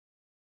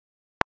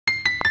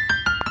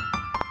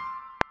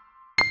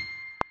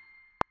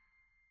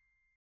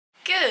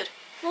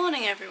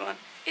everyone.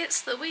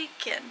 It's the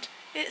weekend.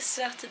 It's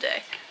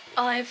Saturday.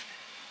 I've,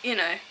 you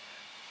know,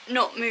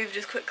 not moved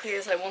as quickly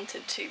as I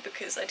wanted to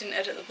because I didn't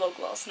edit the vlog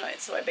last night,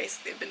 so I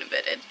basically have been in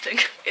bed editing.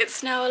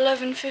 It's now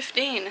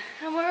 11:15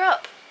 and we're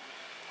up.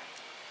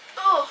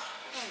 Oh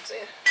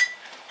dear.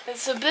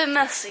 It's a bit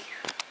messy.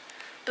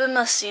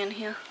 In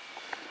here.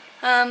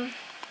 What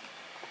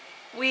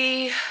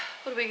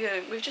are we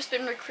doing? We've just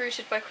been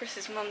recruited by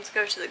Chris's mum to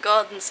go to the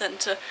garden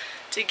centre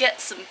to get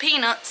some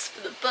peanuts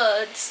for the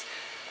birds.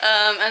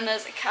 And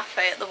there's a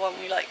cafe at the one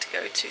we like to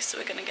go to, so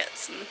we're going to get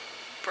some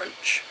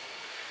brunch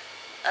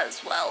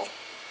as well.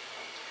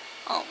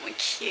 Aren't we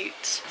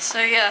cute?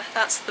 So yeah,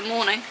 that's the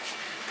morning.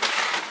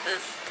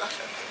 There's stuff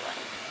everywhere.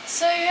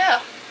 So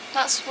yeah,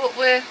 that's what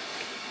we're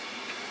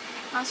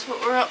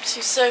up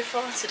to so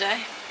far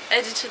today.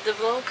 Edited the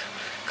vlog.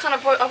 I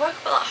woke up at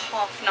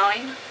like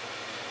 9:30.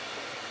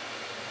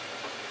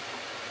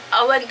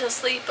 I went to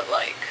sleep at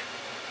like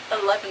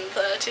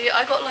 11:30.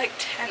 I got like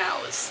 10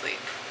 hours sleep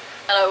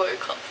and I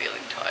woke up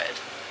feeling tired.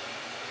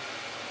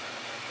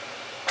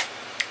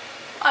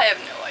 I have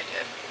no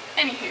idea.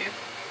 Anywho,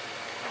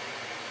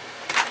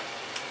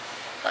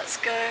 let's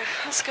go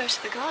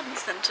to the garden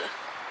centre.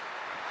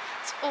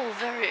 It's all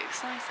very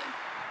exciting.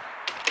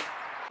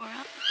 We're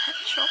at the pet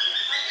shop.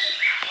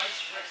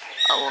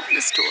 I want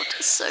this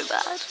tortoise so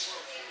bad.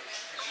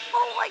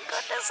 Oh my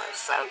goodness,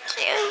 it's so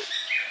cute.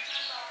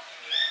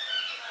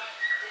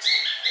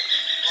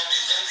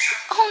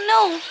 Oh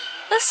no,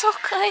 it's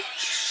okay.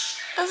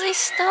 Is he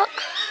stuck?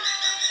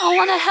 I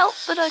want to help,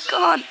 but I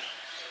can't.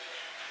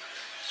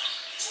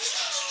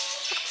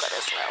 Look at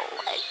his little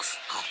legs.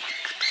 Oh my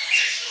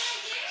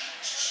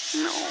goodness.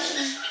 No.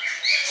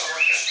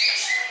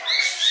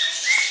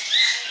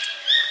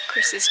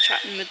 Chris is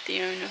chatting with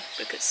the owner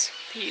because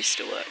he used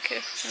to work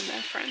here and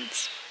they're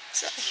friends.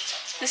 So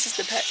this is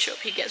the pet shop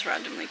he gets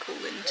randomly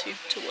called into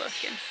to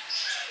work in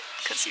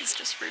because he's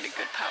just really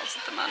good pals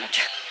with the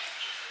manager.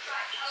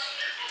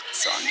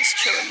 So I'm just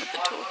chilling with the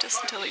tortoise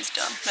until he's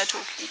done. They're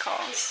talking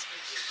cars,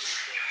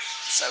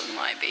 so we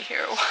might be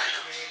here a while.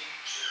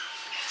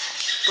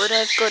 But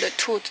I've got a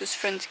tortoise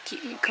friend to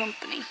keep me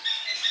company.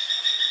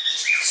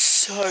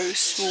 So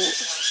small.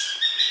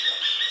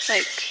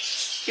 Like,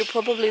 you're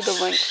probably the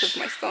length of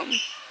my thumb.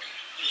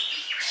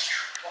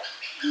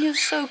 You're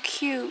so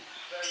cute.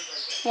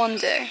 One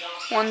day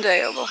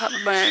I will have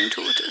my own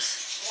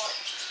tortoise.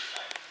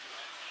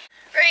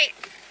 Right,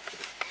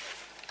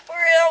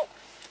 we're out.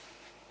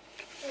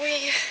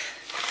 We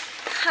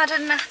had a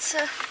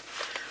natter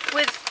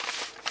with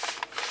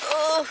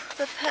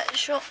the pet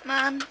shop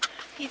man.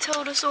 He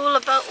told us all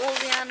about all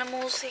the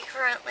animals he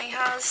currently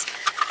has.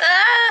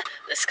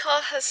 This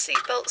car has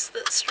seatbelts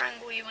that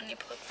strangle you when you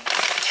put them.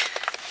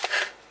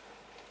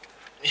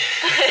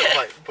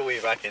 Like pull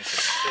you back into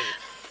the seat.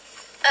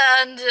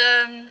 And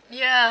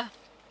yeah,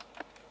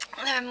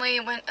 then we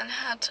went and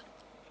had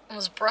it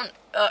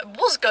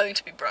was going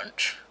to be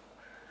brunch.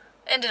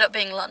 Ended up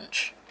being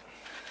lunch.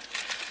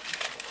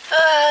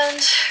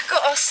 And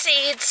got our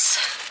seeds,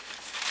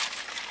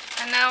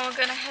 and now we're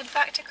gonna head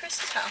back to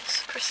Chris's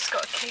house. Chris has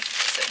got a cake.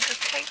 Is it a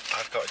good cake?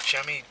 I've got a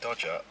jammy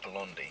Dodger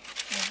blondie.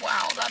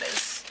 Wow, that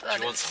is. Do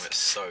you want some? It's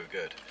so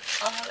good.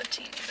 I'll have a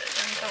teeny bit.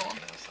 Then go on.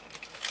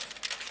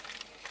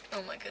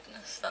 Oh my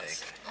goodness,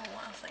 that's. Oh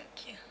wow,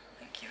 thank you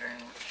very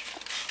much.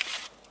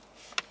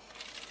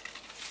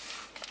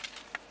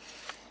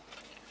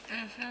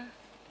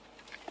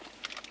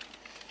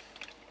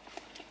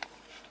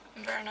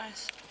 Very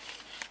nice.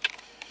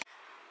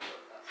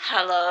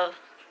 Hello.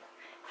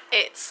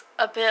 It's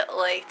a bit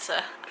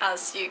later,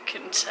 as you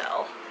can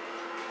tell.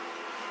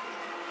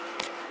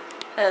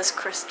 There's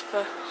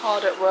Christopher,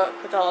 hard at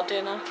work with our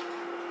dinner.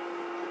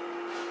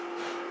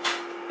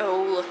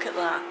 Oh, look at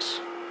that.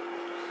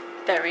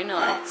 Very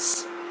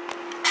nice.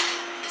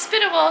 It's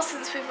been a while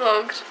since we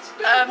vlogged.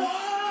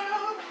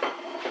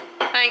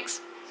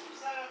 Thanks.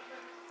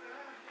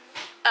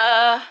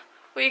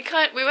 We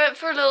went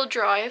for a little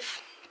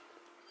drive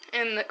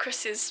in the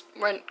Chris's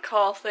rent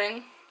car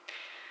thing,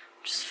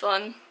 which is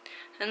fun,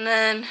 and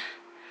then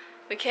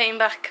we came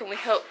back and we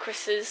helped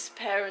Chris's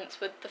parents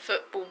with the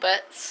football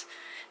bets.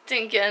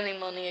 Didn't get any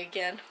money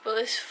again, but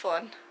it's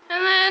fun.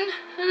 And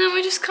then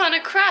we just kind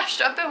of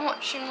crashed. I've been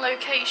watching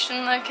Location.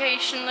 You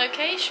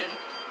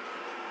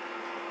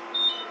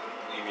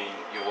mean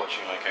you're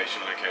watching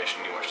Location,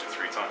 you watched it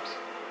 3 times?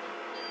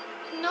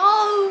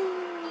 No,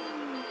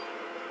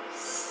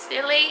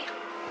 silly.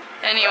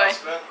 Anyway.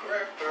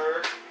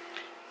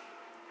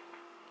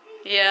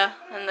 Yeah,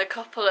 and the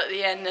couple at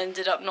the end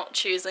ended up not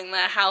choosing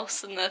their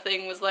house, and their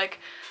thing was like,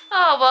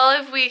 oh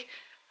well,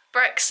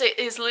 Brexit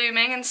is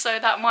looming and so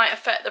that might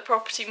affect the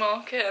property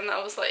market, and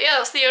I was like, yeah,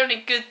 that's the only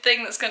good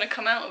thing that's going to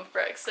come out of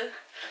Brexit.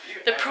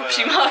 The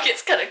property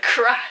market's going to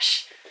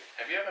crash.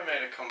 Have you ever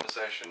made a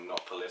conversation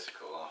not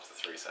political after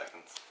 3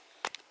 seconds?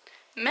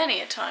 Many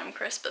a time,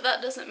 Chris, but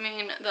that doesn't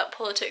mean that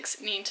politics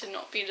need to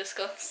not be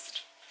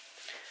discussed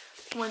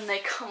when they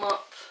come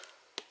up.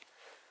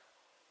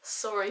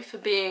 Sorry for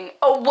being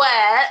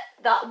aware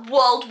that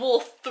World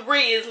War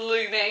III is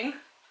looming.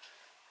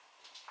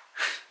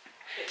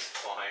 It's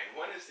fine.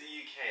 When has the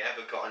UK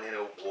ever gotten in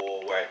a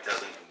war where it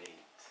doesn't need?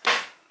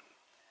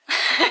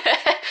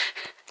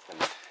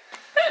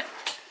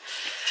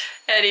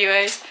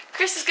 Anyways,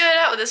 Chris is going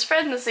out with his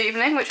friend this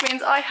evening, which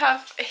means I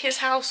have his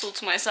house all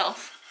to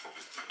myself.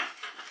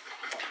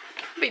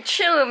 I'll be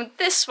chilling with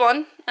this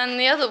one and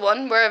the other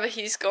one, wherever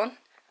he's gone,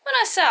 when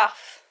I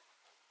south.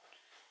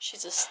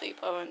 She's asleep,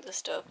 I won't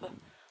disturb her.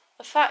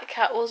 A fat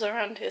cat was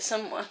around here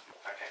somewhere.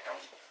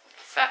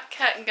 Fat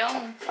cat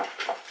gone.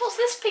 What's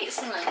this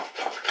pizza then?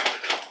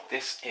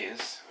 This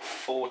is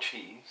 4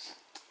 cheese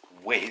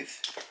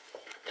with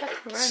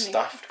Pepperoni.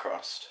 stuffed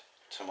crust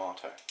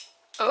tomato.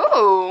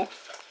 Oh!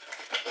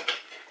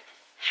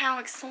 How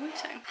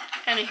exciting.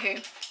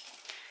 Anywho.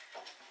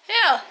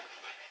 Yeah.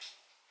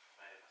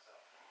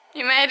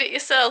 You made it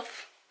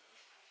yourself.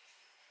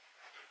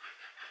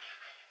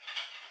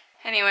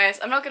 Anyways,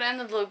 I'm not going to end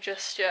the vlog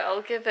just yet.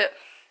 I'll give it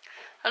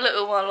a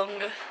little while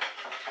longer.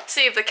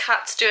 See if the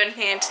cats do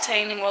anything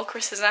entertaining while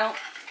Chris is out.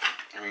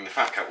 I mean, the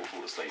fat cat will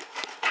fall asleep.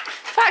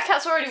 Fat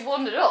cat's already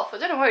wandered off. I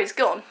don't know where he's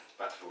gone.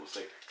 About to fall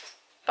asleep.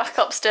 Back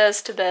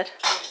upstairs to bed.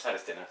 He's had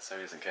his dinner, so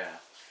he doesn't care.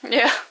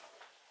 Yeah.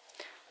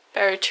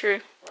 Very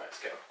true. Right,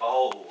 let's get a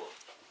bowl.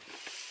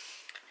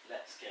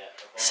 Let's get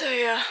a bowl. So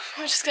yeah,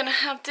 we're just gonna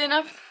have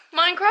dinner.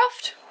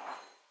 Minecraft?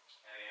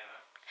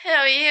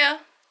 Hell yeah.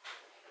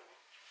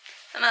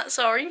 And that's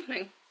our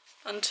evening.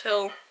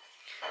 Until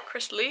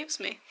Chris leaves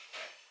me.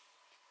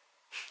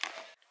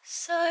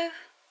 So,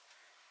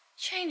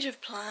 change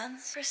of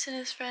plans. Chris and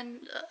his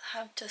friend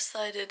have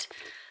decided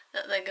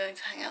that they're going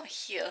to hang out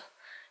here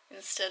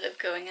instead of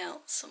going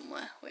out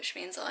somewhere, which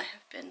means I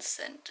have been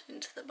sent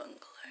into the bungalow.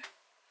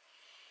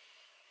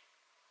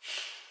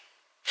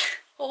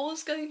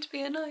 Always going to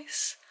be a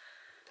nice,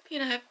 you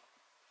know,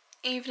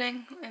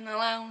 evening in the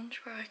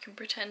lounge where I can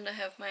pretend I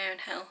have my own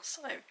house.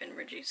 I've been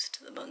reduced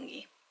to the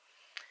bungie.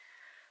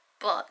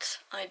 But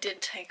I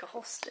did take a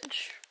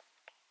hostage.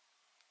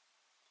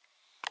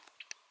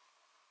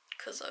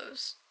 Because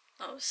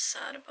I was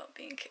sad about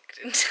being kicked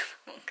into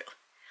the bungalow.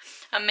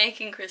 I'm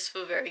making Chris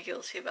feel very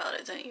guilty about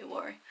it, don't you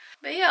worry.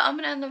 But yeah, I'm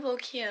gonna end the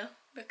vlog here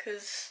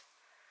because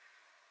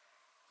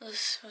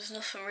there's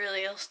nothing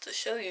really else to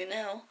show you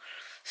now.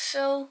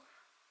 So,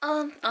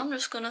 I'm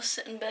just gonna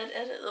sit in bed,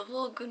 edit the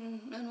vlog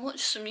and watch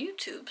some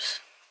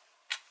YouTubes.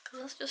 Because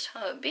that's just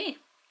how it be.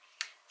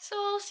 So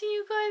I'll see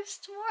you guys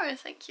tomorrow.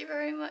 Thank you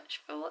very much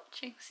for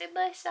watching. Say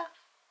bye, Saf.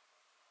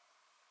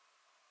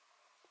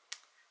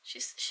 She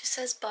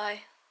says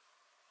bye,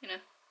 you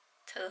know,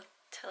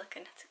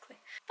 telekinetically.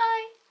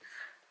 Bye!